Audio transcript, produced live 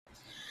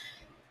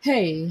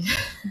Hey,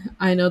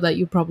 I know that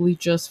you probably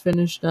just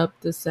finished up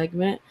this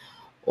segment,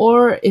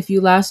 or if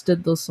you last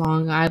did the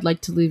song, I'd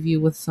like to leave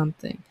you with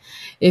something.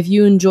 If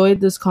you enjoyed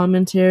this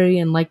commentary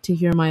and like to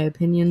hear my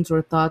opinions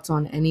or thoughts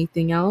on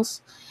anything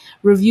else,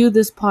 review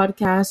this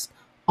podcast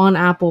on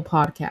Apple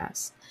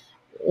Podcasts,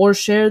 or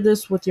share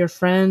this with your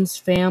friends,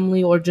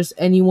 family, or just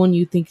anyone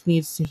you think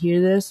needs to hear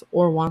this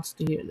or wants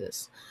to hear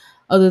this.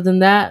 Other than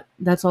that,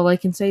 that's all I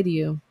can say to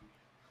you.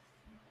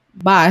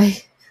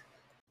 Bye.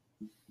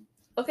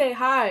 Okay,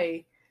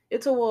 hi.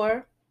 It's a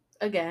war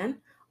again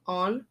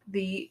on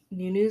the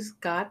New News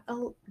Got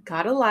a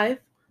Life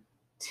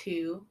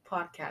 2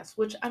 podcast,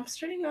 which I'm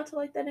starting not to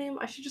like that name.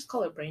 I should just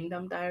call it Brain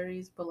Dump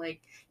Diaries, but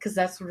like cuz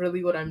that's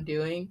really what I'm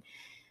doing.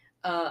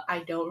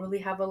 I don't really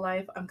have a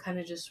life. I'm kind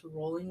of just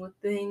rolling with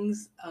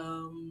things.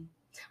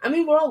 I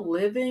mean, we're all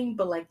living,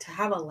 but like to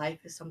have a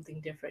life is something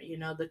different,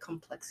 the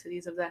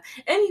complexities of that.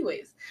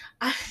 Anyways,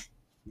 I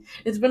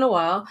it's been a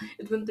while.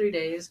 It's been 3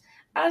 days.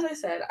 As I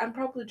said, I'm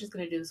probably just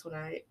gonna do this when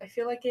I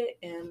feel like it,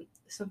 and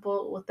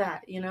simple with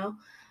that.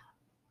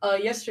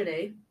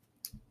 Yesterday,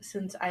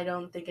 since I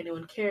don't think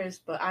anyone cares,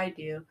 but I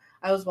do,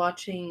 I was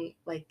watching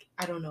like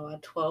I don't know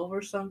at 12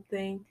 or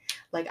something.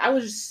 Like I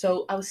was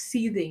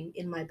seething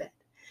in my bed.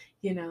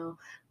 You know,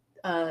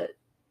 uh,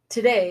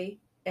 Today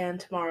and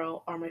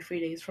tomorrow are my free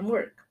days from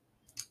work.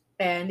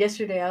 And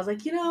yesterday I was like,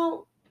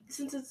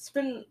 since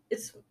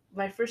it's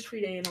my first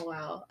free day in a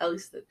while, at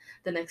least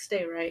the next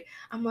day, right?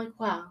 I'm like,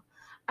 wow,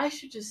 I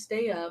should just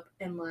stay up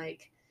and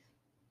like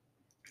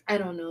I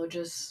don't know,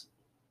 just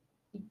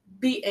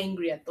be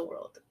angry at the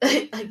world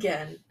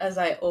again, as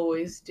I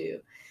always do.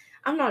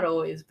 I'm not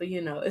always, but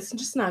it's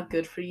just not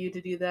good for you to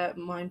do that.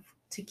 Mind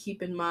to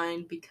keep in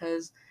mind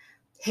because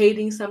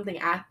hating something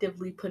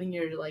actively putting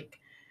your like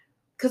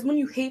because when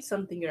you hate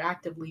something, you're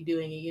actively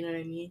doing it. You know what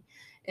I mean?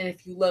 And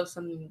if you love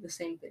something, the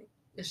same thing.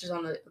 It's just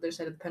on the other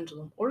side of the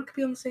pendulum, or it could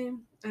be on the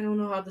same. I don't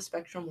know how the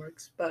spectrum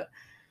works, but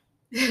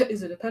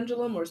is it a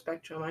pendulum or a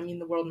spectrum? I mean,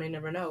 the world may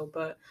never know.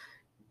 But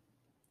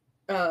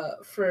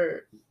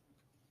for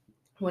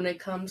when it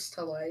comes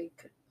to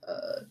like,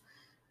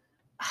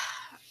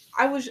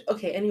 I was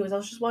okay. Anyways, I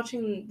was just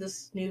watching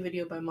this new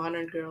video by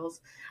Modern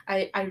Girls.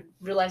 I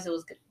realized it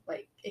was good,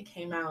 like it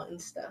came out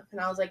and stuff, and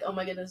I was like, oh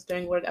my goodness,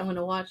 during work I'm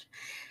gonna watch.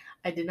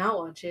 I did not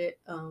watch it.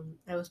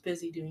 I was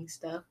busy doing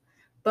stuff.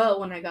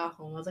 But when I got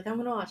home, I was like, I'm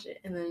gonna watch it.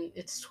 And then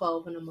it's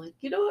 12, and I'm like,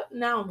 you know what?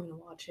 Now I'm gonna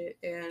watch it.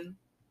 And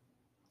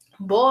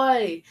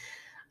boy,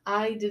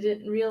 I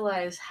didn't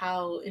realize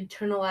how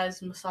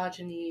internalized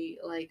misogyny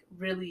like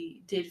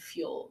really did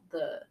fuel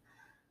the.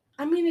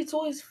 I mean, it's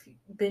always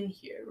been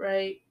here,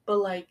 right? But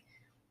like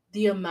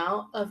the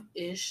amount of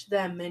ish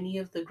that many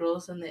of the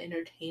girls in the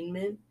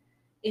entertainment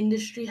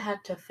industry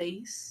had to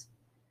face,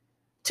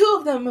 two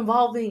of them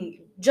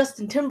involving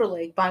Justin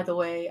Timberlake, by the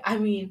way. I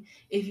mean,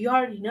 if you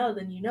already know,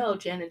 then you know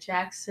Janet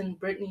Jackson,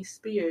 Britney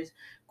Spears,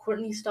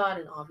 Courtney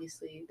Stodden.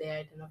 Obviously, they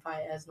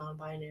identify as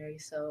non-binary,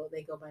 so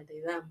they go by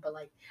they them. But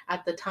like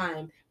at the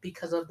time,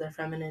 because of their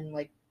feminine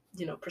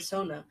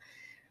persona,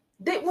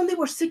 they when they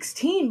were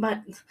 16.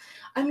 But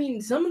I mean,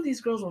 some of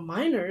these girls were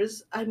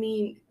minors. I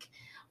mean,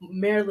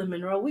 Marilyn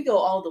Monroe. We go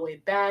all the way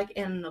back.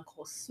 Anna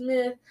Nicole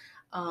Smith.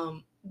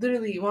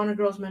 Literally, one of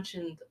the girls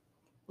mentioned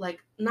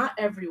like not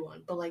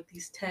everyone, but like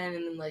these 10,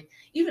 and then like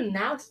even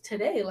now to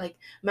today, like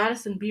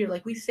Madison Beer,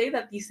 like we say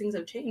that these things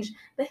have changed.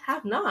 They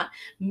have not.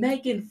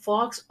 Megan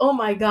Fox, oh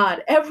my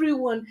god,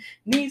 everyone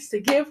needs to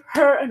give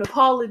her an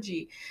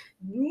apology.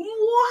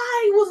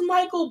 Why was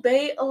Michael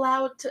Bay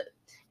allowed to?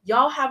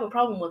 Y'all have a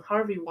problem with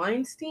Harvey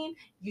Weinstein?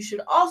 You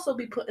should also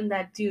be putting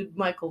that dude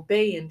Michael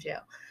Bay in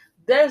jail.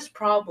 There's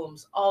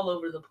problems all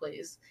over the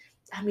place.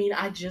 I mean,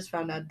 I just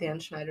found out Dan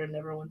Schneider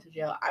never went to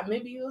jail.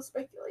 Maybe it was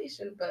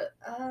speculation, but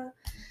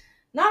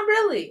not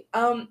really.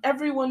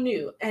 Everyone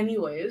knew.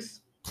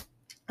 Anyways,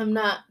 I'm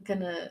not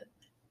gonna,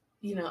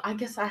 I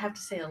guess I have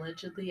to say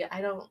allegedly. I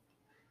don't,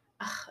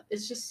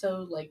 it's just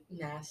so, like,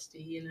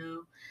 nasty.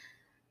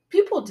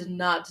 People did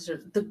not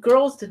deserve, the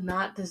girls did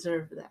not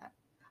deserve that.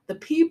 The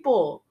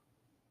people,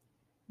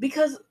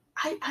 because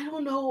I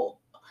don't know,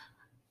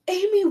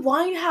 Amy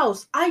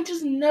Winehouse, I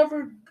just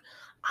never,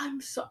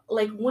 I'm so,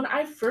 like, when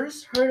I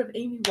first heard of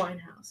Amy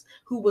Winehouse,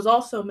 who was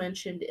also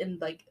mentioned in,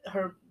 like,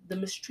 the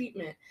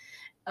mistreatment,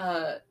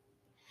 uh,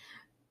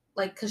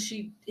 like because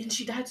she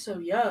died so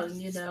young,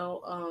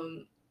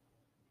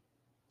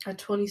 at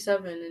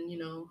 27,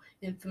 and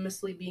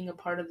infamously being a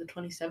part of the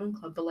 27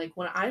 club. But like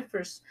when I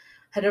first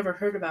had ever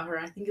heard about her,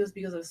 I think it was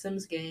because of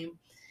Sims game,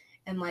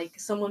 and like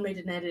someone made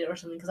an edit or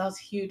something, because I was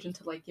huge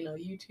into like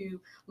YouTube,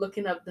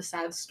 looking up the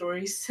sad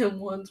stories sim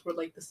ones where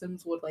like the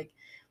Sims would like,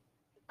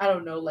 I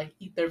don't know, like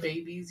eat their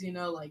babies,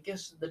 like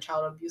it's the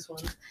child abuse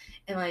ones.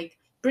 And like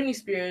Britney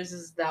Spears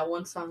is that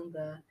one song,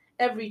 the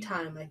Every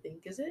Time, I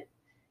think, is it?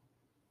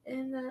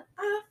 And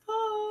I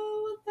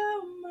fall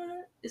without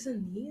my, is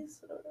it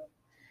knees? I don't know.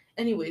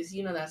 Anyways,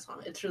 you know that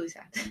song. It's really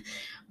sad.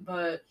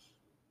 But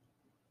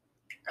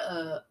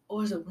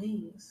or is it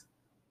wings?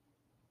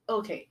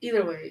 Okay,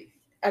 either way,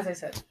 as I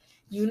said,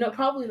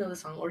 probably know the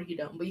song or you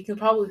don't, but you can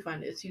probably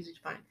find it. It's usually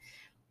fine.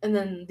 And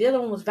then the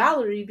other one was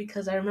Valerie,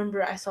 because I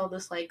remember I saw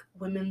this like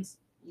women's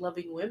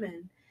loving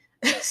women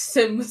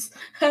Sims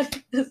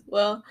as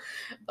well,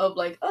 of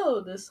like,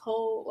 oh, this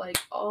whole like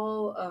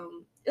all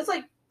it's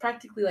like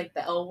practically like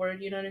the L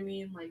Word, you know what I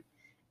mean? Like,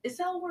 is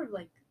the L Word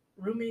like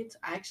roommates?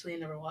 I actually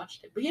never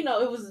watched it, but you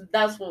know, it was,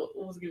 that's what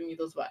was giving me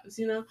those vibes,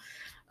 you know?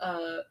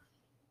 Uh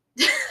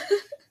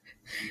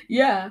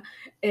yeah.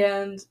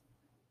 And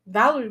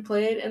Valerie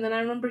played, and then I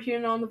remember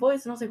hearing it on The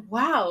Voice, and I was like,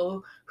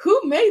 wow,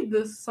 who made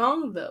this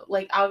song though?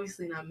 Like,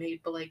 obviously not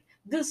made, but like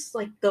this,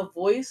 like the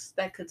voice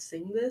that could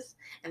sing this.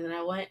 And then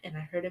I went and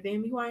I heard of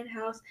Amy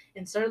Winehouse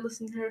and started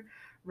listening to her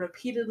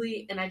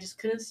repeatedly, and I just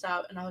couldn't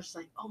stop. And I was just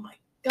like, oh my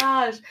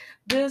gosh,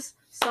 this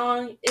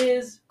song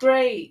is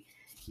great.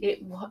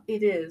 It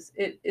is.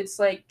 It's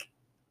like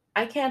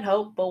I can't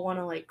help but want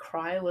to like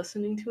cry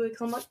listening to it,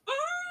 because I'm like,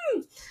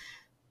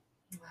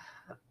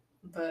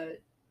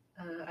 but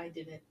I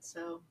didn't.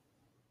 So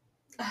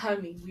I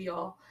mean, we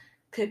all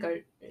pick our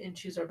and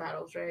choose our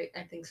battles, right?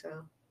 I think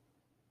so.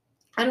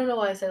 I don't know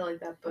why I said it like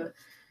that, but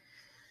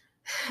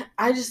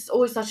I just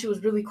always thought she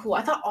was really cool.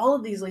 I thought all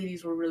of these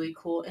ladies were really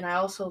cool, and I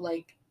also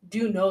like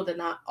do know that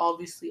not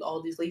obviously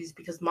all these ladies,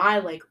 because my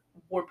like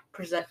warped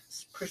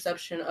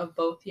perception of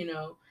both, you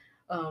know,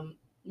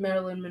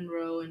 Marilyn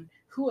Monroe and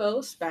who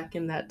else back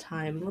in that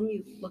time. Let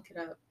me look it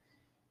up.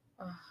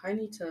 I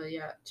need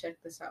to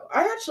check this out.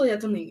 I actually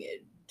had something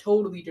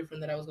totally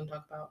different that I was going to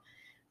talk about.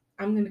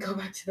 I'm going to go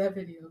back to that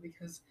video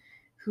because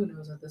who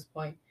knows at this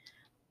point.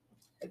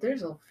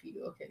 There's a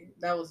few. Okay,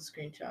 that was a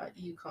screenshot.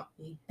 You caught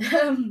me.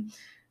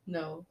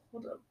 No,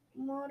 hold up.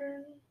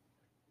 Modern.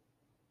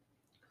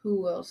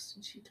 Who else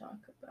did she talk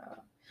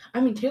about?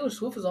 I mean, Taylor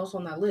Swift was also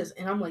on that list,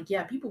 and I'm like,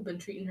 yeah, people have been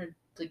treating her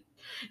like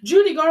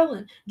Judy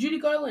Garland,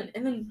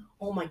 and then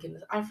oh my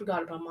goodness, I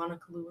forgot about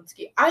Monica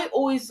Lewinsky. I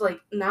always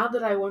like, now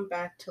that I went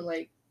back to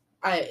like,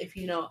 if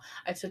you know,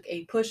 I took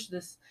a push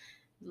this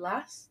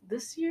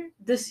year,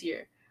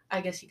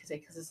 I guess you could say,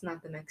 because it's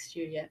not the next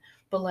year yet,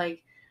 but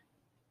like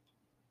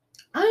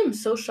I'm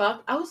so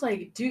shocked. I was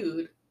like,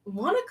 dude,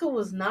 Monica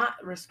was not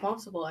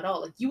responsible at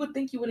all. Like, you would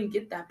think you wouldn't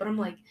get that, but I'm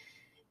like,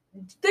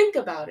 think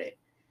about it.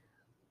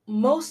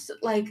 Most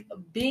like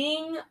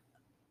being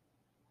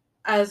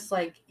as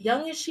like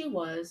young as she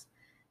was,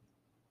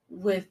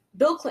 with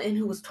Bill Clinton,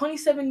 who was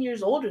 27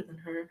 years older than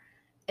her,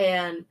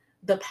 and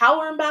the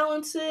power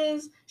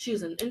imbalances. She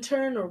was an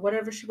intern or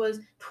whatever she was,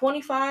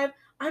 25.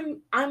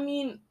 I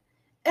mean,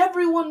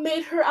 everyone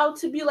made her out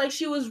to be like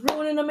she was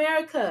ruining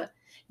America.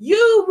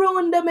 You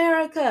ruined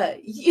America.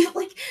 You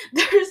like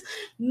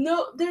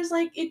there's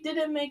like, it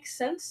didn't make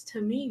sense to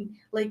me.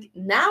 Like,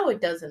 now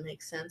it doesn't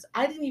make sense.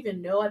 I didn't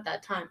even know at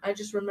that time. I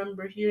just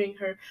remember hearing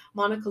her,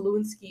 Monica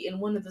Lewinsky, in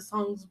one of the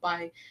songs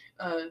by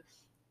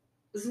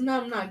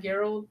not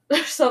Gerald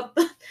or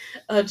something.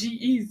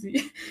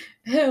 G-Eazy.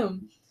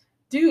 Him.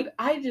 Dude,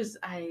 I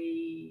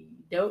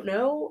don't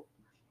know.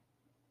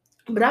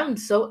 But I'm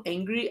so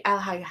angry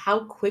at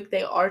how quick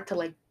they are to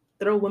like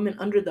throw women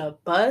under the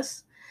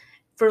bus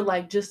for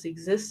like just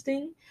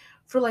existing.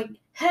 For like,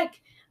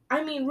 heck,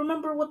 I mean,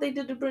 remember what they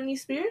did to Britney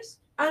Spears?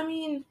 I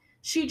mean,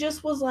 she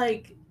just was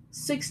like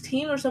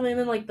 16 or something, and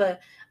then like the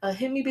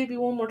Hit Me Baby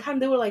One More Time,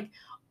 they were like,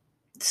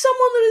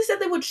 someone literally said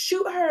they would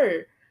shoot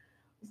her.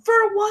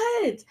 For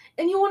what?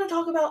 And you want to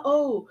talk about,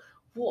 oh,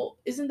 well,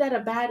 isn't that a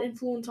bad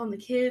influence on the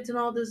kids and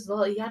all this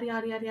yada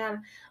yada yada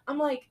yada? I'm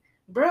like,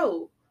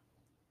 bro,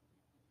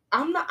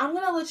 I'm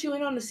gonna let you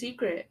in on a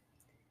secret.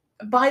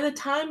 By the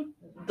time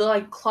the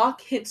like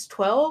clock hits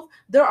 12,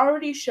 they're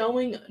already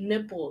showing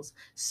nipples.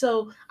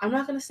 So I'm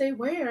not gonna say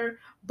where,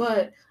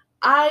 but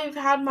I've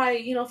had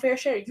my, fair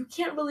share. You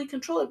can't really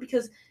control it,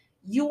 because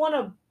you want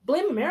to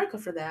blame America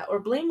for that, or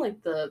blame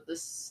like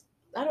this,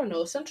 I don't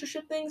know,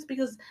 censorship things,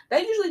 because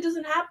that usually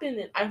doesn't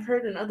happen. I've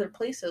heard in other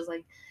places.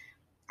 Like,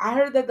 I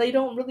heard that they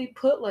don't really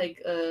put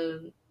like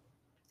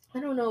I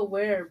don't know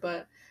where,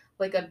 but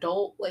like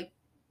adult like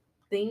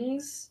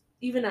things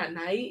even at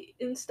night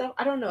and stuff.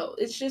 I don't know.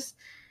 It's just,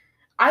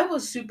 I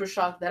was super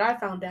shocked that I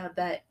found out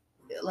that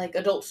like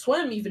Adult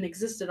Swim even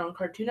existed on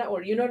Cartoon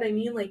Network. You know what I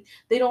mean? Like,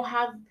 they don't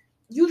have,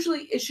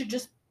 usually it should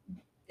just,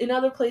 in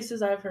other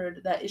places I've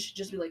heard that it should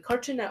just be like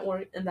Cartoon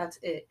Network and that's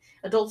it.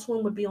 Adult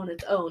Swim would be on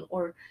its own,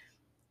 or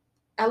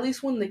at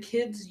least when the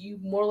kids, you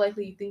more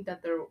likely think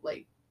that they're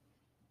like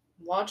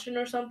watching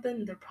or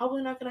something, they're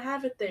probably not gonna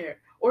have it there,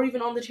 or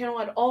even on the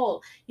channel at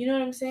all. You know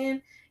what I'm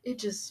saying? It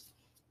just,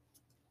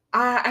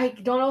 I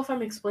don't know if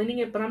I'm explaining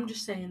it, but I'm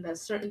just saying that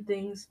certain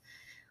things,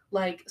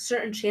 like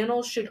certain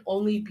channels, should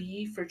only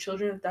be for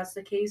children if that's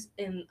the case,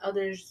 and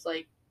others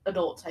like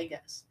adults, I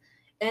guess.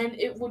 And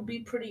it would be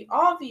pretty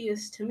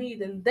obvious to me.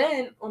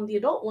 Then on the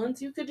adult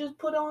ones, you could just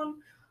put on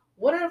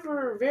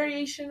whatever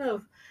variation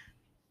of,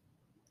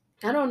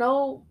 I don't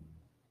know,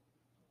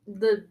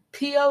 the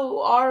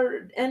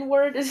PORN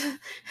word is.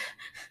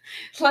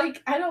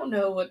 Like, I don't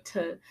know what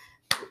to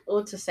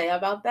say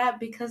about that,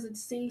 because it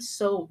seems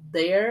so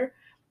there,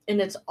 and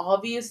it's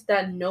obvious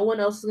that no one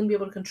else is going to be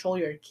able to control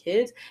your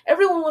kids.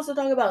 Everyone wants to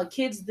talk about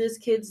kids this,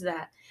 kids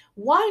that.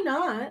 Why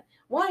not?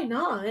 Why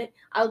not?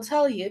 I'll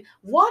tell you.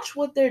 Watch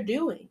what they're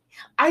doing.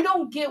 I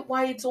don't get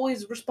why it's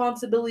always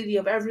responsibility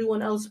of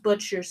everyone else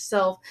but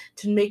yourself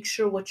to make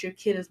sure what your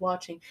kid is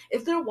watching.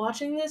 If they're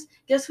watching this,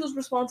 guess whose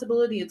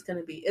responsibility it's going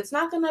to be? It's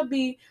not going to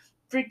be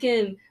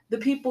freaking the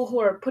people who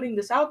are putting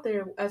this out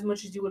there as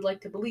much as you would like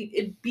to believe.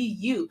 It'd be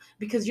you,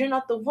 because you're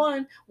not the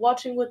one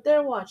watching what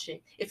they're watching.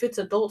 If it's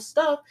adult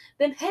stuff,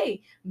 then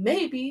hey,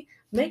 maybe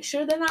make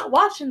sure they're not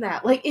watching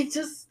that. Like, it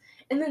just,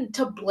 and then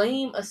to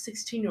blame a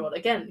 16-year-old,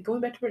 again, going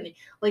back to Britney,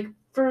 like,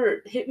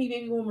 for Hit Me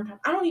Baby One More Time.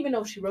 I don't even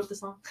know if she wrote the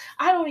song.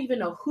 I don't even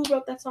know who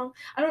wrote that song.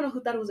 I don't know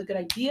who thought it was a good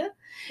idea.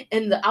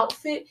 And the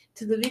outfit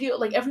to the video,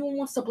 like, everyone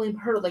wants to blame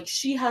her. Like,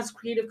 she has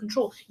creative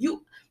control.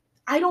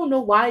 I don't know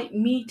why,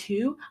 me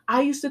too.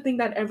 I used to think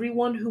that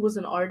everyone who was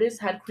an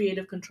artist had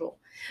creative control.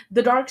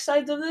 The dark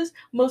sides of this,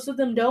 most of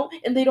them don't,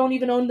 and they don't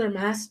even own their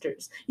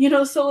masters.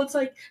 So it's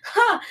like,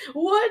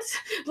 what?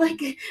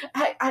 Like,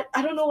 I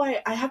don't know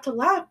why I have to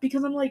laugh,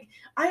 because I'm like,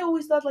 I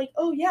always thought, like,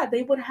 oh yeah,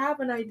 they would have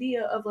an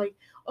idea of, like,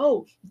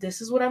 oh,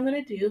 this is what I'm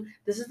gonna do.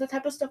 This is the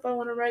type of stuff I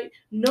want to write.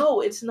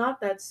 No, it's not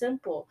that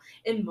simple.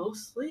 And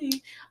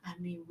mostly, I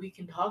mean, we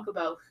can talk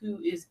about who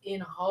is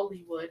in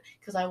Hollywood,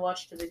 because I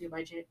watched a video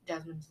by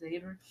Jasmine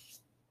Xavier.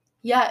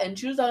 Yeah, and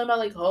she was talking about,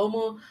 like,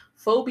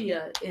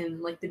 homophobia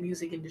in, like, the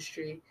music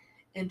industry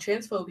and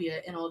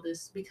transphobia and all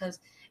this, because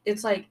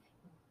it's like,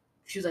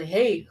 she was like,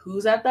 hey,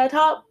 who's at that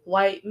top?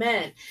 White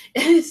men.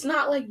 And it's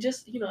not like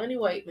just, any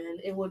white man.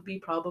 It would be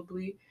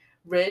probably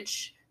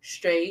rich,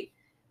 straight,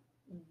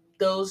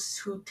 those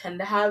who tend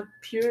to have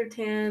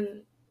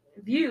Puritan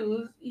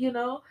views,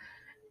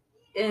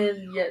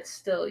 and yet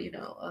still, you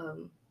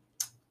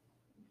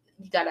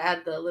gotta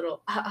add the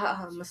little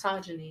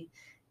misogyny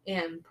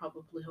and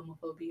probably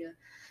homophobia.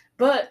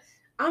 But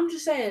I'm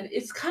just saying,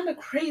 it's kind of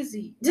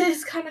crazy.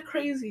 It's kind of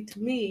crazy to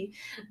me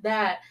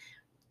that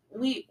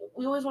we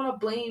always want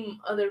to blame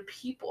other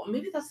people.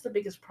 Maybe that's the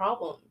biggest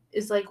problem.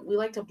 Is like, we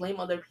like to blame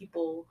other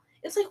people.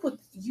 It's like with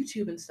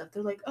YouTube and stuff.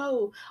 They're like,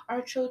 oh,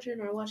 our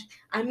children are watching.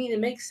 I mean, it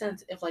makes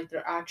sense if, like,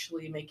 they're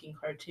actually making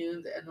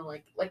cartoons, and then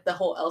like the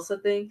whole Elsa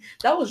thing.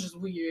 That was just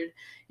weird,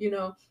 you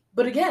know.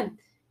 But again,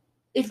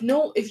 if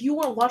you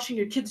weren't watching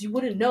your kids, you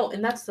wouldn't know,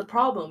 and that's the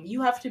problem.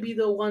 You have to be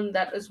the one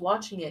that is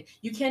watching it.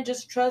 You can't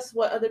just trust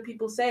what other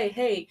people say.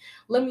 Hey,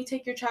 let me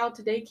take your child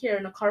to daycare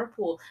in a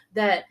carpool.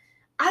 That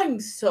I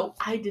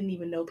didn't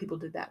even know people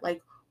did that.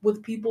 Like,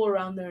 with people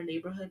around their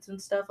neighborhoods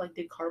and stuff, like,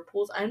 did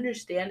carpools. I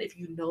understand if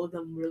you know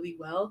them really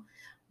well,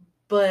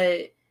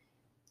 but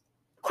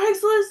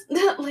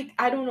Craigslist, like,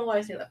 I don't know why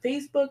I say that.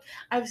 Facebook,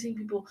 I've seen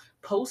people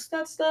post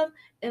that stuff,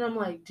 and I'm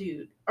like,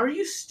 dude, are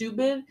you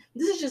stupid?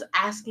 This is just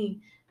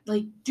asking,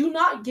 like, do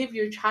not give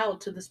your child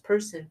to this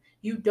person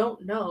you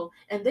don't know,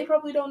 and they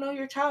probably don't know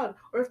your child,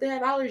 or if they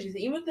have allergies.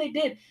 Even if they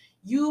did,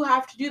 you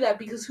have to do that,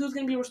 because who's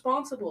going to be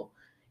responsible?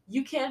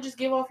 You can't just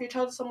give off your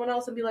child to someone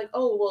else and be like,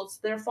 oh, well, it's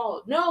their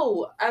fault.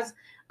 No, as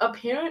a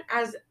parent,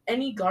 as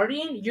any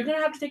guardian, you're going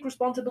to have to take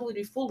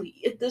responsibility fully.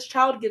 If this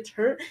child gets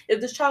hurt,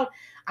 if this child,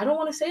 I don't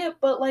want to say it,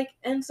 but, like,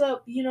 ends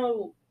up, I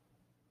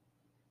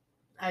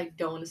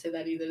don't want to say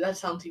that either. That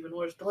sounds even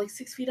worse. But, like,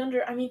 6 feet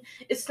under, I mean,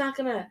 it's not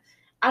gonna.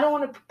 I don't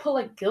want to put,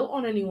 like, guilt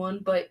on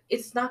anyone, but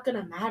it's not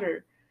gonna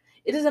matter.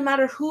 It doesn't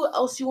matter who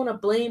else you want to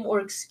blame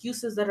or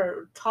excuses that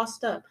are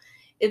tossed up.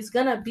 It's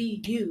gonna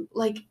be you.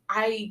 Like,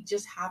 I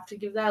just have to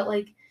give that,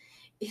 like,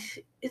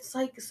 it's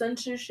like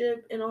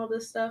censorship and all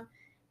this stuff.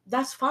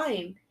 That's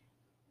fine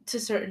to a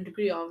certain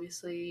degree,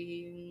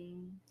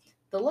 obviously.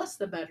 The less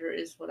the better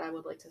is what I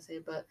would like to say,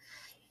 but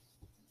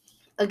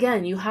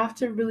again, you have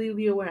to really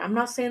be aware. I'm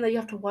not saying that you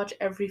have to watch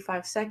every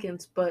 5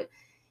 seconds, but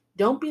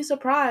don't be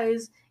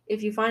surprised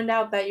if you find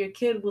out that your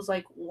kid was,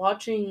 like,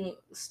 watching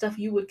stuff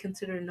you would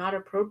consider not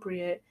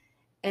appropriate,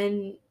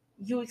 and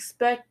you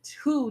expect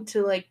who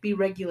to, like, be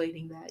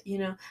regulating that.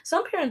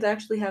 Some parents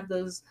actually have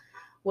those,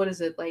 what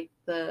is it, like,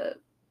 the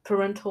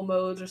parental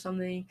modes or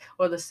something,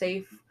 or the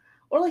safe,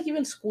 or, like,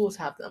 even schools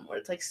have them where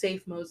it's like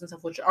safe modes and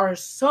stuff, which are,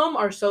 some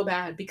are so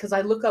bad, because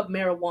I look up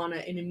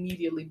marijuana and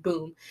immediately,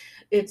 boom,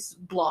 it's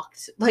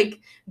blocked. Like,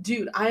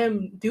 dude, I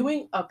am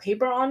doing a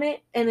paper on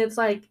it, and it's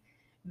like,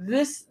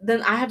 this,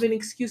 then I have an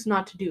excuse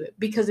not to do it,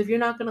 because if you're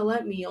not going to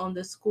let me on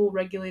this school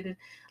regulated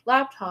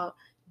laptop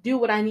do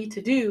what I need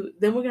to do,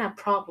 then we're gonna have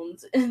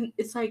problems. And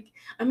it's like,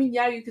 I mean,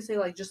 yeah, you could say,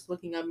 like, just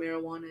looking up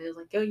marijuana is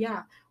like, oh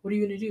yeah, what are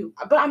you gonna do?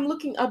 But I'm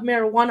looking up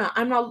marijuana.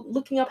 I'm not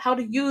looking up how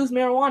to use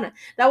marijuana.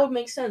 That would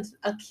make sense.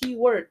 A key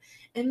word,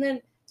 and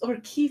then, or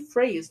key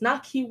phrase,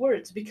 not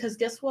keywords, because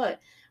guess what?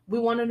 We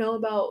want to know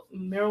about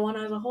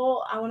marijuana as a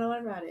whole. I want to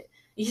learn about it.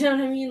 You know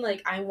what I mean?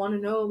 Like, I want to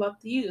know about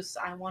the use.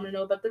 I want to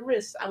know about the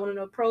risks. I want to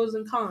know pros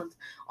and cons.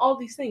 All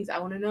these things. I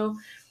want to know,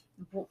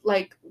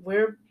 like,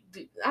 where,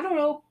 I don't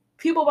know,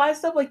 people buy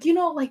stuff, like,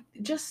 like,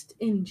 just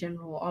in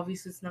general.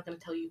 Obviously, it's not going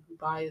to tell you who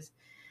buys,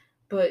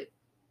 but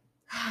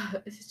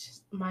it's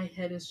just, my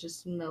head is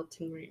just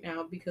melting right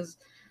now, because,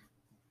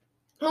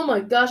 oh my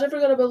gosh, I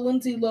forgot about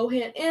Lindsay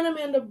Lohan and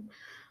Amanda.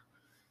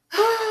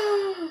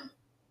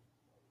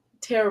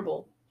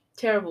 Terrible.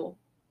 Terrible.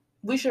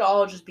 We should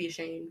all just be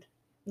ashamed.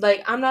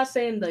 Like, I'm not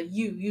saying the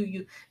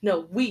you.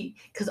 No, we.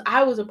 Because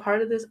I was a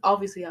part of this.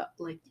 Obviously,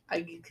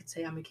 you could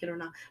say I'm a kid or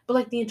not. But,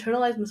 like, the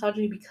internalized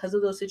misogyny because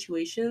of those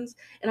situations.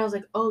 And I was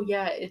like, oh,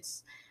 yeah,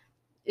 it's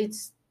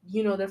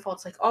their fault.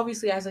 It's like,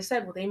 obviously, as I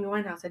said, with Amy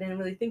Winehouse, I didn't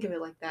really think of it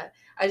like that.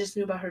 I just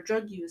knew about her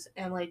drug use.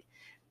 And, like,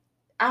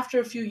 after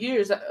a few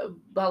years,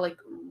 about, like,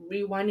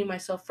 rewinding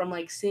myself from,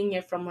 like, seeing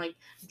it from, like,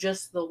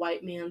 just the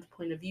white man's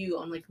point of view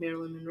on, like,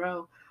 Marilyn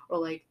Monroe, or,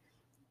 like,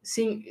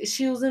 seeing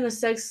she was in a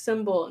sex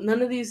symbol.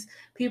 None of these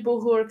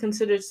people who are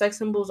considered sex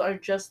symbols are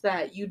just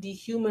that. You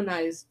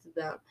dehumanized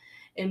them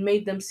and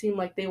made them seem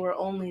like they were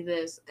only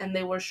this, and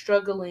they were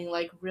struggling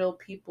like real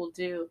people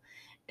do.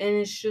 And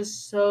it's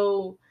just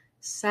so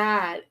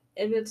sad.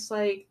 And it's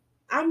like,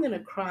 I'm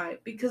gonna cry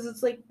because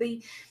it's like,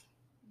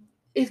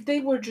 if they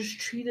were just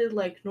treated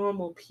like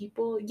normal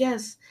people,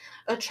 yes,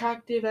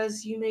 attractive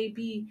as you may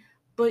be,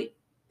 but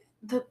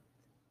the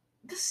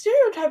the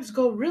stereotypes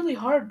go really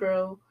hard,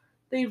 bro.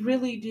 They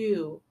really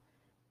do.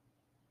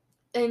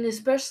 And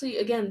especially,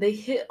 again, they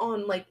hit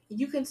on, like,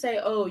 you can say,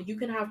 oh, you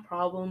can have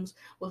problems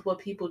with what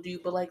people do,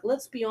 but, like,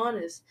 let's be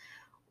honest,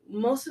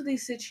 most of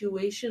these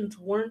situations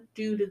weren't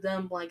due to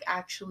them, like,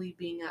 actually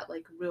being at,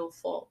 like, real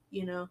fault,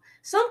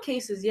 some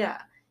cases,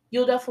 yeah,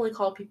 you'll definitely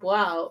call people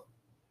out,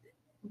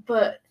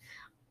 but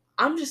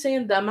I'm just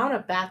saying the amount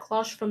of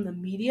backlash from the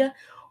media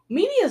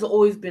has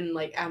always been,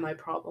 like, at my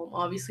problem.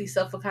 Obviously,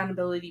 self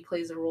accountability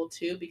plays a role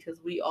too, because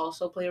we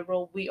also play a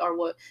role. We are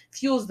what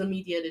fuels the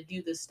media to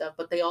do this stuff,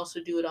 but they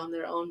also do it on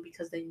their own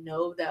because they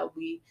know that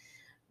we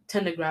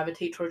tend to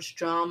gravitate towards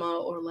drama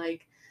or,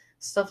 like,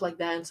 stuff like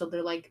that. And so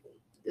they're like,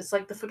 it's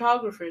like the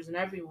photographers and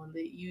everyone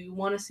that you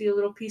want to see a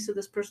little piece of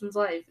this person's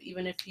life,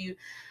 even if you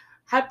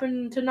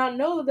happen to not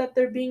know that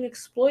they're being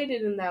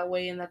exploited in that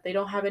way and that they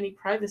don't have any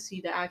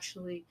privacy to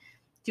actually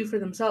do for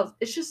themselves.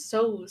 It's just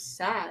so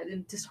sad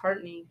and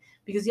disheartening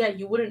because, yeah,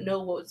 you wouldn't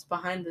know what's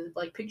behind the,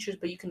 like, pictures,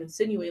 but you can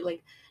insinuate,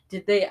 like,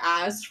 did they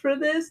ask for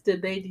this?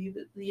 Did they do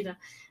this?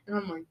 And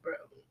I'm like, bro,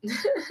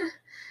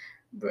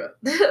 bro,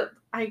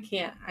 I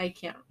can't,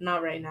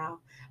 not right now,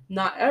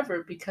 not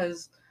ever,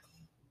 because,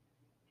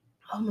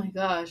 oh my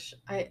gosh,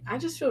 I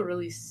just feel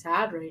really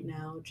sad right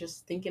now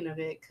just thinking of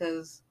it,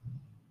 because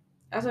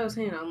as I was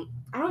saying,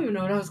 I don't even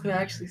know what I was gonna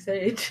actually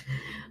say.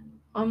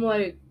 I'm,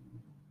 like,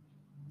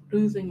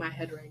 losing my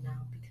head right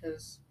now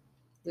because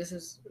this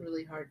is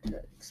really hard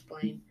to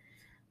explain.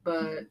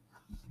 But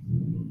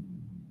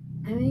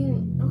I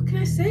mean, what can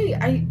I say?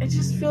 I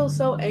just feel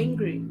so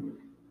angry.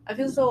 I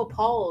feel so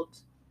appalled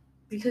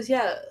because,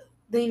 yeah,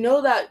 they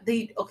know that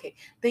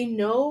they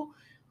know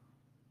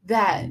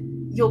that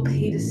you'll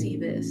pay to see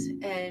this,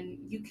 and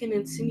you can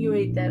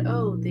insinuate that,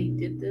 oh, they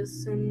did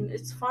this and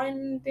it's fine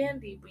and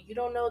dandy, but you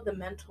don't know the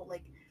mental,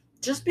 like,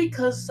 just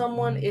because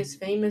someone is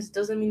famous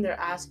doesn't mean they're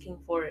asking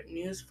for it.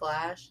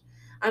 Newsflash.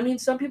 I mean,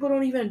 some people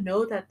don't even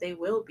know that they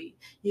will be,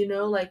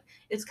 like,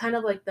 it's kind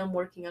of like them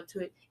working up to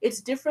it.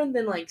 It's different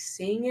than, like,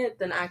 seeing it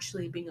than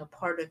actually being a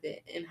part of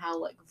it, and how,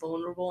 like,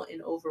 vulnerable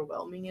and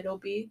overwhelming it'll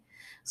be.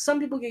 Some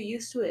people get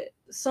used to it.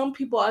 Some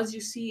people, as you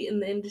see in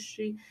the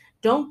industry,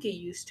 don't get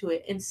used to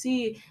it and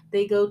see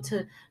they go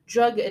to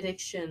drug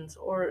addictions,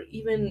 or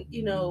even,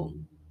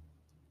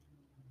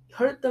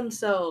 hurt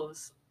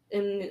themselves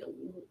in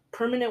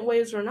permanent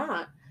ways or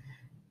not,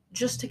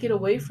 just to get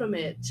away from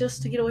it,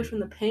 just to get away from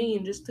the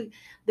pain, just to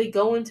they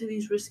go into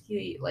these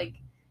risky, like,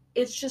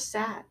 it's just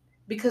sad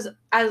because,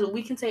 as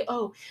we can say,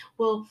 oh,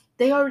 well,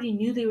 they already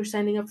knew they were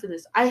signing up for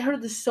this. I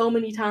heard this so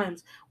many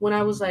times when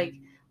I was, like,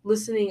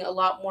 listening a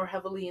lot more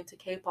heavily into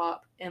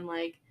K-pop, and,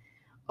 like,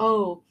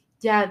 oh,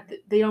 yeah,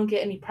 they don't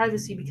get any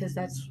privacy because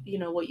that's,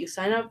 what you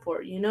sign up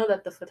for. You know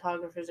that the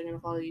photographers are going to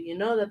follow you. You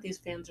know that these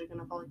fans are going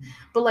to follow you.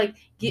 But, like,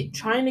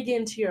 trying to get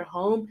into your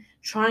home,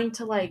 trying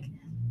to, like,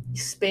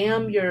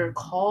 spam your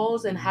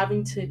calls, and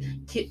having to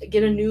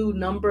get a new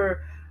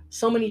number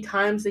so many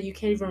times that you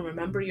can't even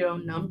remember your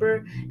own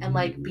number, and,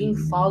 like, being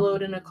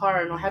followed in a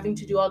car, and having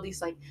to do all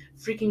these, like,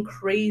 freaking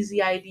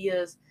crazy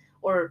ideas,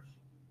 or,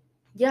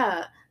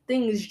 yeah,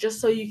 things just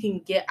so you can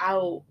get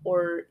out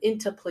or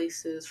into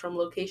places from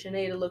location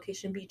A to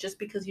location B, just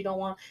because you don't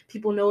want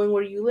people knowing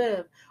where you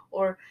live,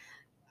 or,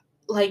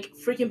 like,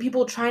 freaking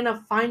people trying to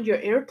find your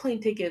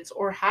airplane tickets,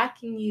 or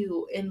hacking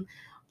you, and,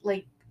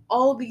 like,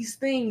 all these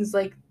things,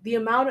 like, the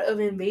amount of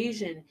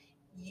invasion.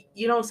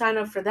 You don't sign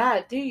up for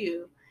that, do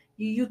you?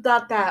 You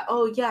thought that,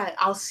 oh, yeah,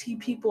 I'll see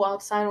people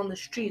outside on the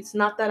streets,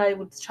 not that I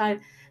would try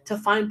to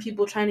find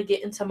people trying to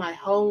get into my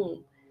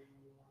home.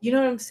 You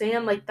know what I'm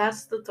saying? Like,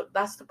 that's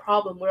the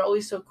problem. We're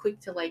always so quick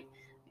to, like,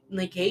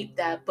 negate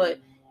that, but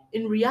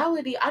in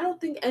reality, I don't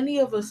think any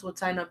of us would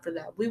sign up for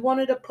that. We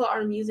wanted to put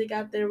our music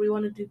out there. We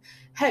wanted to.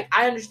 Heck,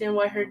 I understand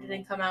why her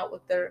didn't come out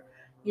with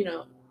you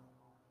know,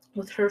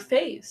 with her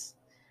face.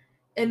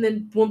 And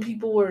then when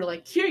people were,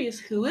 like, curious,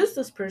 who is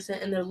this person,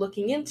 and they're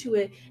looking into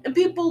it, and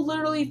people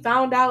literally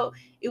found out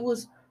it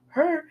was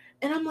her,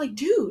 and I'm like,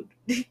 dude,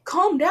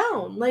 calm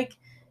down. Like,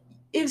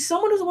 if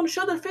someone doesn't want to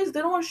show their face,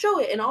 they don't want to show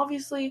it. And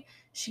obviously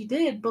she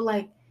did, but,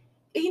 like,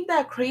 ain't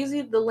that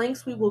crazy the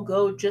lengths we will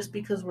go just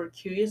because we're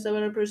curious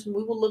about a person?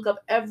 We will look up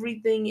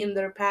everything in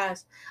their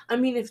past. I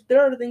mean, if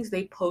there are things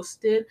they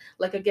posted,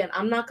 like, again,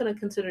 I'm not going to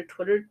consider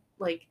Twitter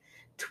like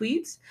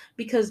tweets,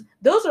 because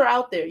those are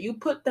out there. You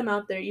put them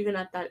out there even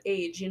at that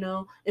age,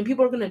 and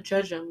people are going to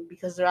judge them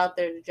because they're out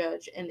there to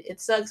judge. And it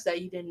sucks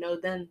that you didn't know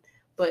then,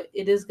 but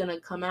it is going to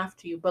come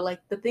after you. But like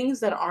the things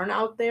that aren't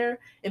out there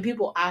and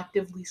people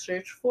actively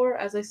search for,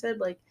 as I said,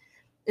 like,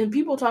 and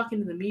people talking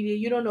to the media,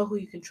 you don't know who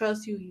you can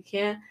trust, who you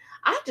can't.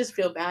 I just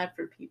feel bad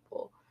for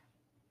people.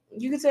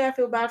 You could say I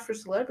feel bad for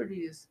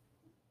celebrities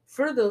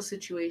for those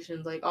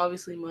situations. Like,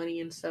 obviously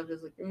money and stuff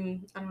is like,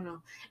 I don't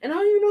know. And I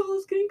don't even know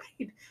who's getting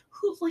paid.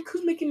 Who's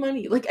making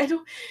money? Like, I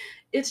don't.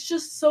 It's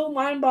just so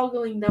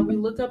mind-boggling that we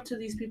look up to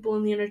these people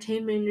in the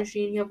entertainment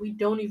industry, and yet we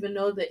don't even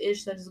know the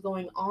ish that is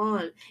going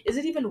on. Is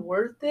it even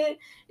worth it?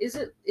 Is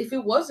it? If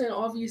it wasn't,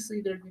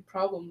 obviously there'd be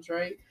problems,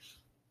 right?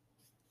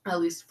 At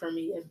least for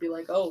me, it'd be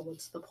like, oh,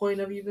 what's the point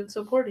of even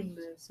supporting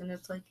this? And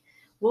it's like,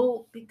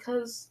 well,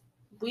 because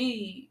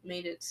we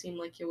made it seem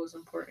like it was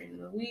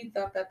important. We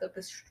thought that the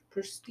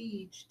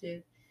prestige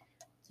did,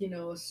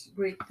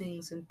 great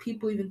things, and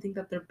people even think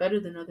that they're better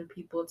than other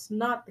people. It's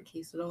not the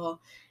case at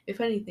all.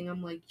 If anything,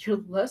 I'm like,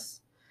 you're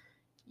less.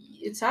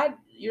 It's sad.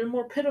 You're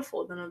more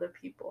pitiful than other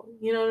people.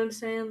 You know what I'm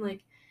saying?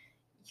 Like,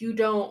 you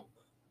don't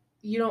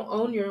you don't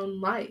own your own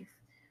life.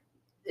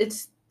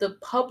 It's the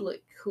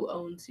public who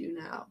owns you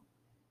now.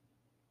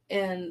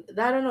 And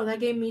I don't know, that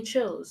gave me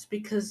chills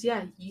because,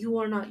 yeah, you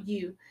are not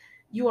you.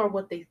 You are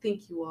what they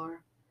think you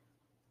are.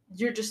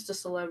 You're just a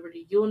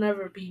celebrity. You'll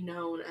never be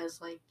known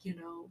as, like,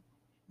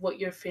 what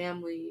your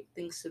family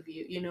thinks of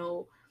you.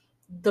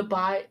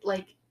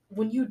 Like,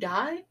 when you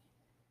die,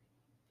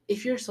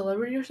 if you're a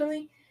celebrity or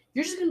something,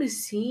 you're just going to be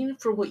seen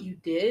for what you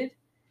did,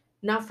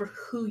 not for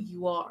who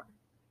you are.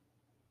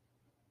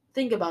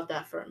 Think about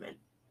that for a minute.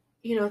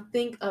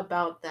 Think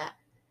about that.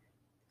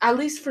 At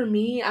least for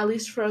me, at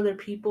least for other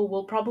people,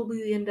 we'll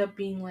probably end up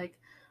being like,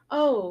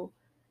 oh,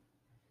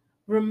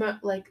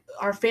 like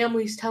our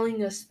families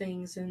telling us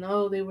things, and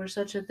oh, they were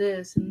such a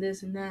this and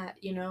that,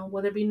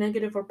 whether it be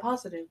negative or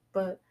positive.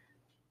 But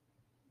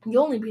you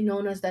only be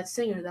known as that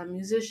singer, that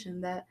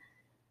musician, that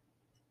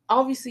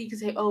obviously you can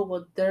say, oh,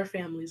 well, their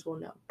families will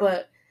know,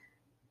 but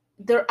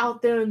they're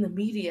out there in the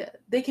media.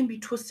 They can be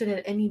twisted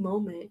at any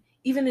moment,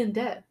 even in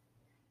death.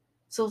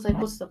 So it's like,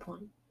 what's the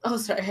point? Oh,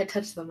 sorry, I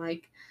touched the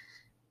mic.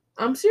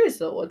 I'm serious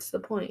though, what's the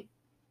point?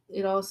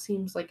 It all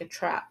seems like a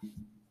trap.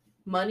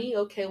 Money,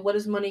 okay, what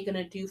is money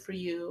gonna do for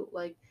you?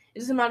 Like, it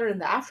doesn't matter in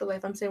the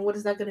afterlife. I'm saying, what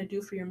is that gonna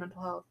do for your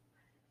mental health?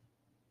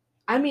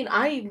 I mean,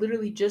 I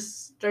literally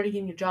just started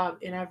getting a job,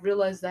 and I've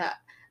realized that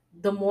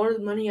the more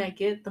money I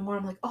get, the more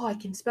I'm like, oh, I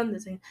can spend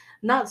this. And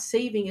not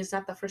saving is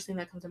not the first thing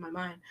that comes in my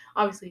mind.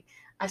 Obviously,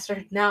 I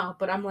started now,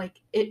 but I'm like,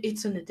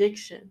 it's an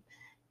addiction,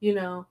 you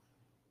know.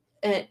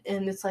 And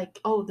it's like,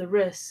 oh, the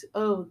risk,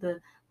 oh,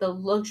 the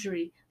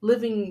luxury,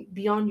 living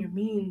beyond your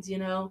means,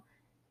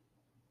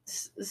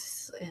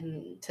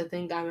 and to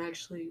think I'm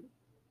actually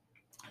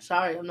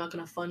sorry, I'm not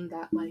gonna fund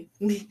that life.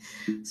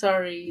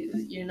 Sorry,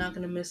 you're not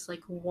gonna miss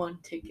like one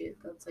ticket.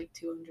 That's like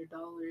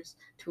 $200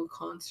 to a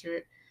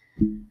concert.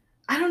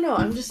 I don't know.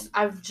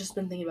 I've just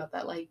been thinking about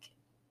that. Like,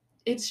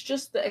 it's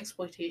just the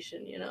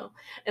exploitation,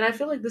 And I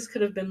feel like this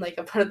could have been like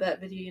a part of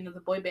that video, the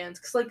boy bands,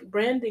 because like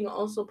branding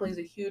also plays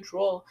a huge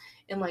role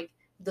in like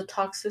the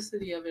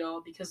toxicity of it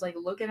all. Because like,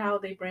 look at how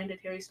they branded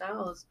Harry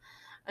Styles.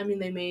 I mean,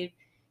 they made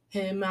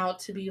him out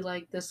to be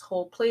like this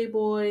whole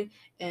playboy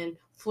and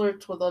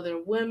flirts with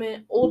other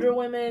women, older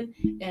women,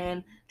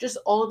 and just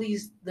all the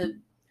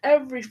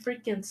every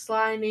freaking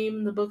sly name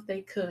in the book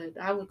they could.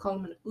 I would call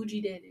him an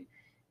Uji daddy.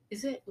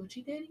 Is it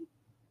Uji daddy?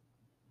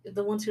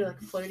 The ones who are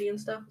like flirty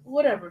and stuff,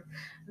 whatever.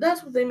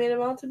 That's what they made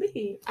him out to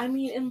be. I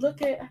mean, and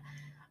look at,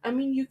 I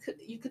mean, you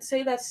could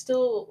say that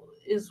still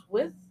is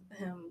with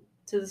him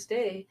to this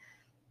day,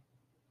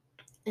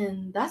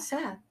 and that's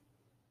sad.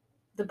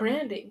 The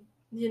branding,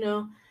 you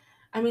know.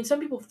 I mean, some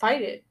people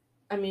fight it.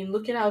 I mean,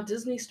 look at how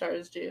Disney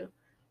stars do.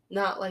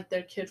 Not like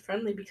they're kid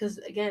friendly, because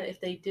again,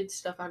 if they did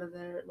stuff out of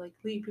their like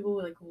league, people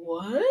were like,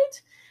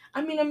 "What?"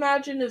 I mean,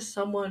 imagine if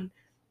someone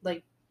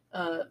like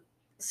uh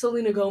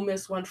Selena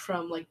Gomez went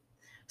from like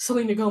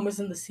Selena Gomez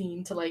in the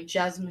scene to like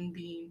Jasmine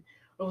Bean,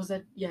 or was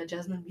that, yeah,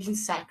 Jasmine Bean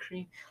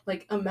Saccharin?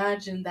 Like,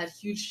 imagine that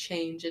huge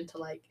change into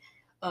like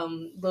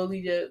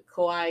Lolita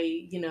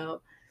Kawaii,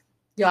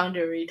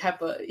 yandere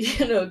type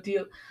of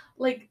deal.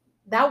 Like,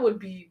 that would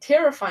be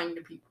terrifying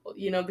to people,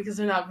 because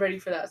they're not ready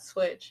for that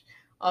switch,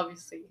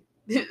 obviously.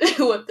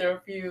 With their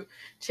few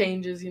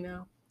changes,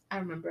 I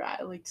remember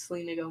I liked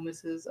Selena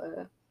Gomez's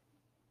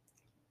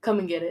Come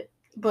and Get It,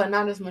 but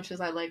not as much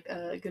as I liked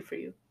Good For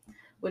You,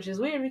 which is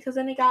weird because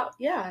then it got,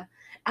 yeah,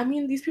 I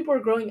mean, these people are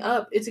growing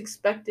up, it's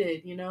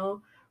expected,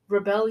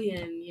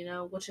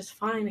 rebellion, which is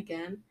fine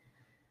again,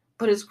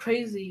 but it's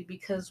crazy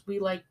because we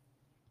like,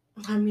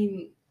 I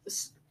mean,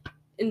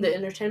 in the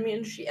entertainment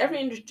industry,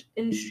 every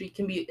industry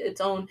can be its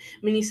own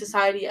mini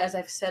society. As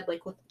I've said,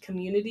 like with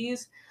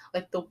communities,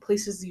 like the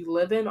places you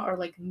live in are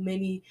like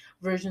mini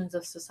versions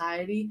of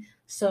society.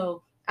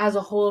 So as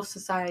a whole of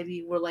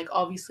society, we're like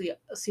obviously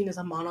seen as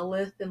a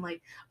monolith and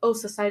like, oh,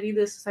 society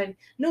this, society.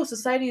 No,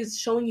 society is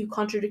showing you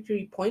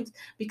contradictory points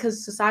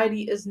because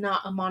society is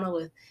not a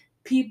monolith.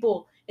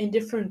 People in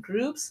different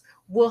groups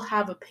will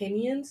have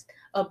opinions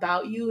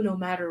about you no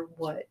matter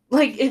what.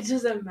 Like, it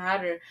doesn't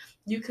matter.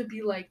 You could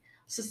be like,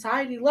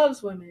 society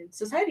loves women.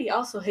 Society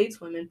also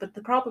hates women, but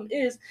the problem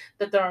is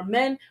that there are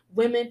men,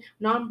 women,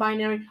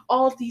 non-binary,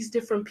 all of these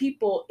different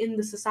people in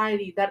the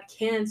society that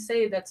can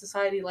say that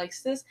society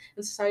likes this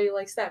and society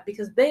likes that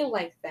because they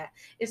like that.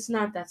 It's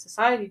not that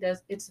society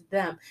does, it's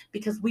them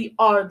because we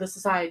are the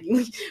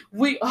society.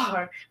 We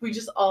are. We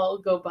just all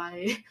go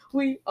by.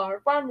 We are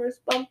farmers.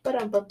 Bum,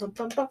 ba-dum, bum, bum,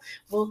 bum, bum.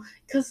 Well,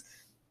 because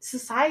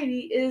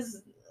society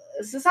is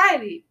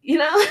society, you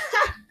know?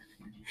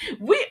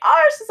 We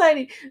are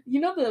society. You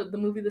know the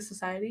movie The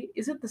Society?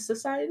 Is it The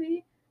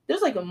Society?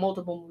 There's like a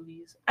multiple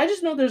movies. I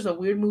just know there's a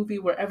weird movie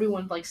where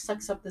everyone like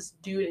sucks up this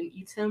dude and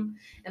eats him,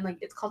 and like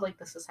it's called like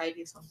The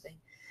Society or something.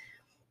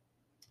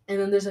 And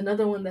then there's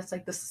another one that's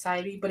like The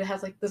Society, but it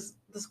has like this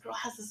girl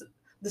has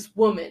this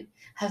woman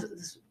has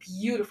this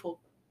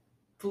beautiful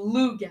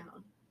blue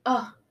gown.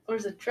 Oh, or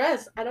is it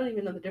dress? I don't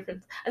even know the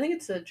difference. I think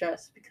it's a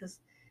dress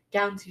because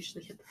gowns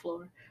usually hit the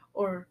floor.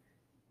 Or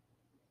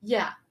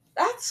yeah,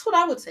 that's what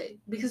I would say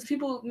because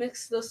people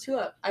mix those two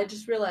up. I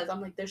just realized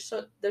I'm like they're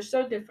so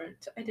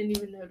different. I didn't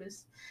even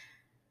notice.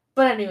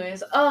 But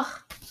anyways, ugh.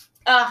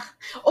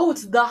 Oh,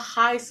 it's The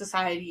High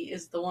Society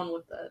is the one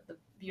with the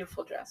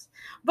beautiful dress.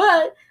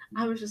 But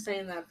I was just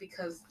saying that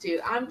because,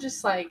 dude, I'm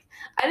just like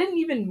I didn't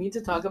even mean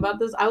to talk about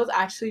this. I was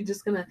actually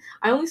just gonna.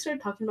 I only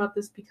started talking about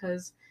this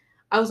because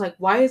I was like,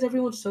 why is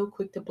everyone so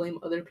quick to blame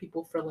other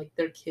people for like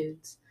their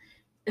kids?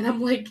 And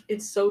I'm like,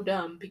 it's so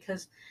dumb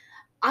because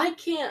I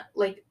can't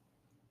like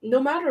no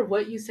matter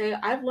what you say,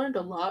 I've learned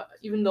a lot,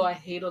 even though I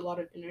hate a lot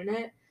of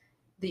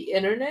the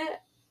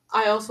internet,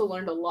 I also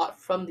learned a lot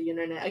from the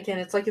internet. Again,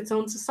 it's like its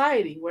own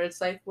society where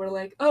it's like, we're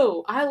like,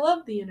 oh, I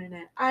love the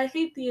internet. I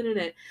hate the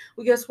internet.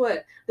 Well, guess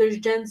what? There's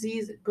Gen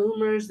Zs,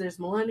 boomers, there's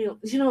millennials.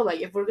 You know,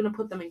 like if we're going to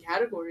put them in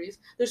categories,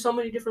 there's so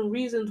many different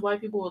reasons why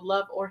people would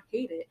love or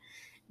hate it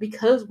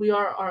because we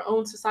are our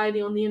own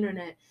society on the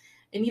internet.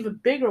 An even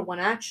bigger one,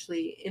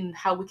 actually, in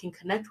how we can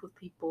connect with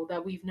people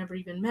that we've never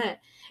even met.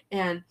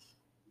 And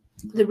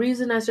the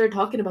reason I started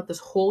talking about this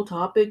whole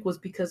topic was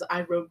because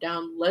I wrote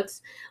down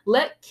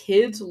let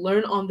kids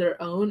learn on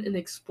their own and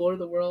explore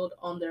the world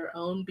on their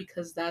own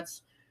because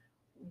that's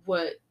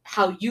what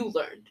how you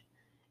learned.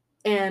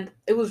 And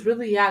it was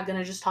really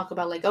gonna just talk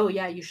about like, oh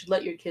yeah, you should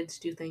let your kids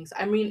do things.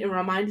 I mean, it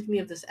reminded me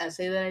of this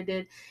essay that I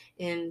did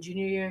in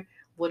junior year,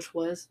 which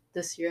was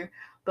this year,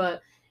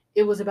 but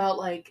it was about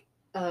like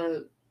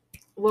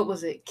what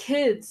was it?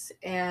 Kids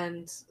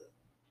and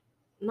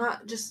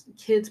not just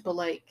kids but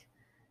like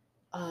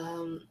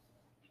um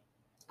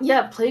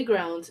yeah,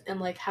 playgrounds and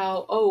like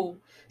how, oh,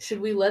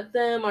 should we let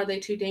them, are they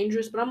too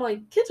dangerous? But I'm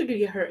like, kids are gonna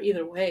get hurt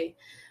either way.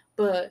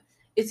 But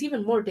it's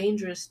even more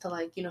dangerous to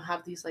like,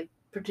 have these like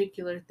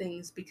particular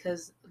things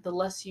because the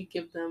less you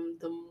give them,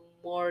 the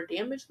more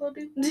damage they'll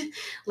do.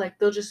 Like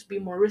they'll just be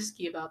more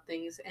risky about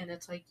things, and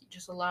it's like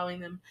just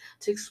allowing them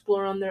to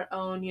explore on their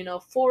own,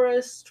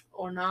 forest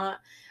or not,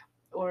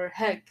 or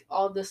heck,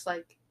 all this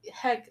like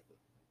heck,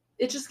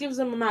 it just gives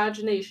them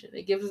imagination.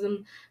 It gives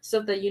them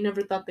stuff that you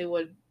never thought they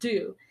would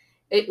do.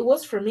 It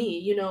was for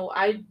me,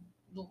 I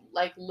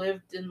like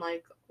lived in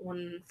like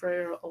when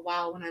for a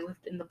while when I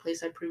lived in the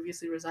place I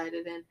previously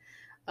resided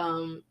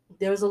in.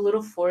 There was a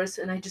little forest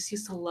and I just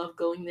used to love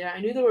going there.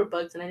 I knew there were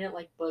bugs and I didn't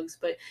like bugs,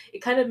 but it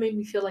kind of made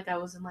me feel like I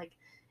was in like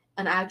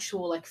an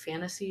actual like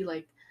fantasy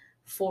like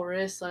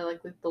forest,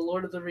 like the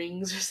Lord of the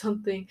Rings or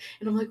something.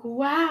 And I'm like,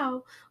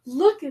 wow,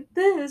 look at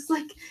this.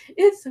 Like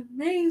it's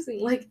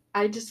amazing. Like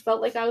I just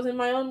felt like I was in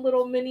my own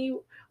little mini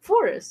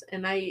forest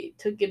and I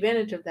took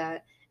advantage of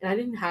that. And I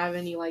didn't have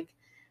any like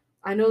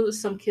I know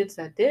there's some kids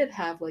that did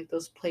have like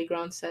those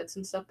playground sets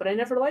and stuff, but I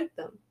never liked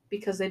them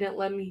because they didn't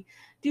let me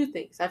do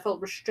things. I felt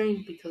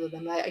restrained because of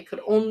them. I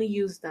could only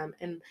use them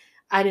and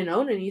I didn't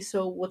own any,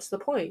 so what's the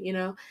point,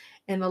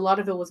 And a lot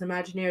of it was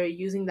imaginary,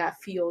 using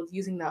that field,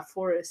 using that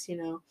forest,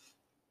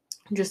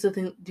 just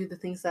to do the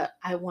things that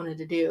I wanted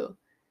to do.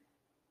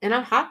 And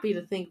I'm happy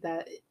to think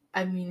that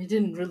I mean it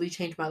didn't really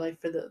change my life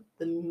for the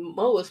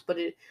most, but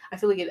I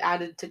feel like it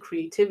added to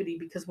creativity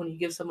because when you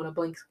give someone a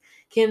blank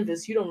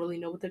canvas, you don't really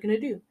know what they're gonna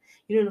do.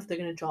 You don't know if they're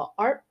gonna draw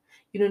art.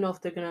 You don't know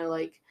if they're gonna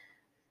like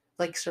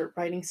start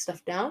writing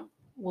stuff down.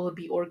 Will it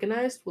be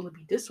organized? Will it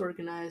be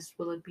disorganized?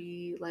 Will it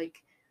be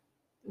like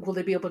will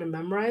they be able to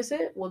memorize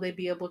it? Will they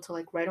be able to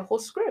like write a whole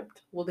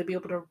script? Will they be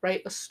able to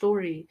write a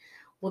story?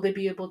 Will they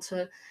be able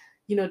to,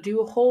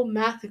 do a whole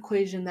math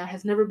equation that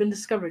has never been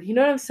discovered? You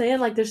know what I'm saying?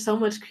 Like there's so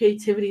much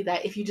creativity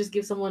that if you just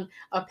give someone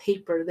a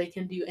paper, they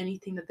can do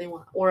anything that they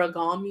want.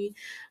 Origami,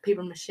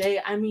 paper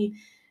mache. I mean,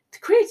 the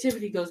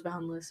creativity goes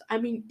boundless. I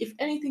mean, if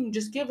anything,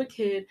 just give a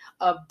kid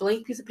a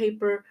blank piece of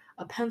paper,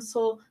 a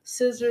pencil,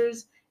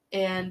 scissors,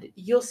 and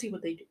you'll see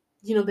what they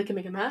do. They can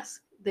make a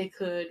mask. They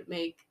could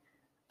make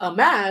a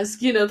mask,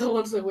 the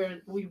ones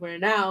that we wear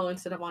now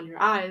instead of on your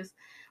eyes.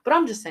 But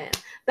I'm just saying,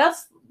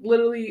 that's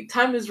literally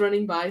time is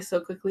running by so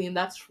quickly, and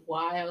that's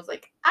why I was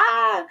like,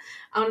 I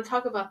want to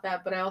talk about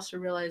that. But I also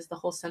realized the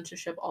whole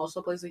censorship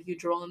also plays a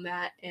huge role in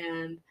that,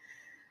 and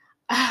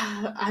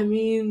I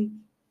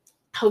mean,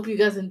 hope you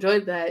guys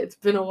enjoyed that. It's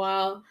been a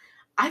while.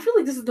 I feel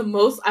like this is the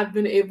most I've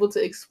been able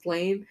to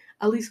explain,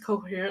 at least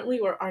coherently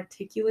or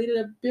articulate it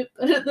a bit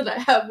better than I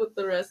have with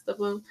the rest of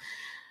them.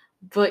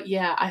 But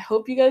yeah, I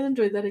hope you guys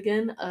enjoyed that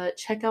again.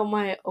 Check out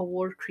my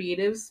Award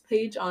Creatives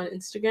page on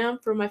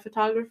Instagram for my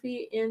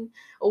photography and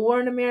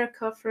Award in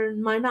America for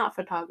my not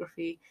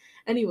photography.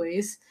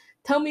 Anyways,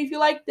 tell me if you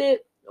liked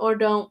it or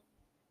don't,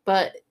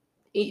 but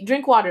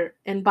drink water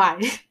and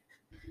bye.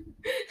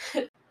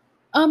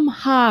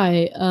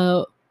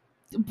 Hi.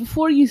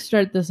 Before you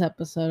start this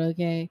episode,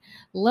 okay,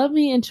 let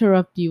me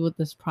interrupt you with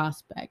this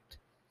prospect.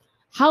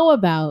 How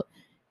about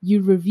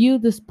you review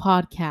this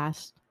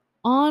podcast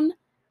on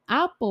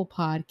Apple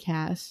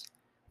Podcasts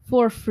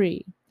for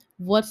free?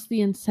 What's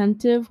the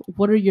incentive?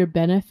 What are your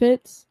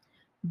benefits?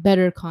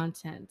 Better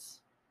content.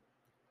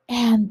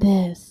 And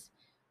this.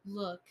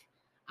 Look,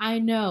 I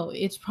know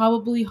it's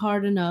probably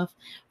hard enough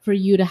for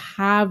you to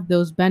have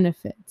those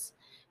benefits.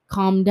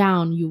 Calm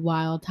down, you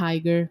wild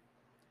tiger.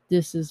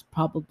 This has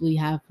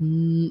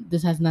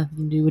nothing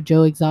to do with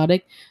Joe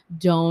Exotic.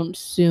 Don't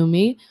sue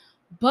me.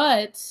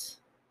 But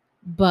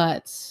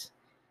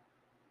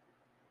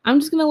I'm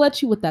just gonna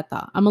let you with that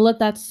thought. I'm gonna let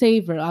that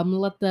savor. I'm gonna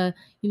let the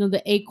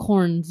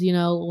acorns,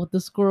 with the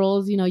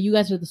squirrels. You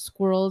guys are the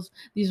squirrels.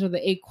 These are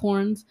the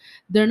acorns.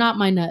 They're not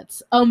my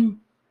nuts.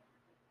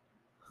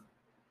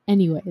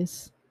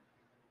 Anyways,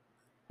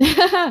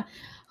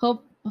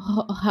 hope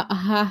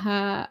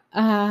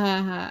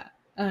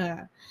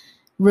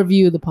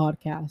review the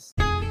podcast.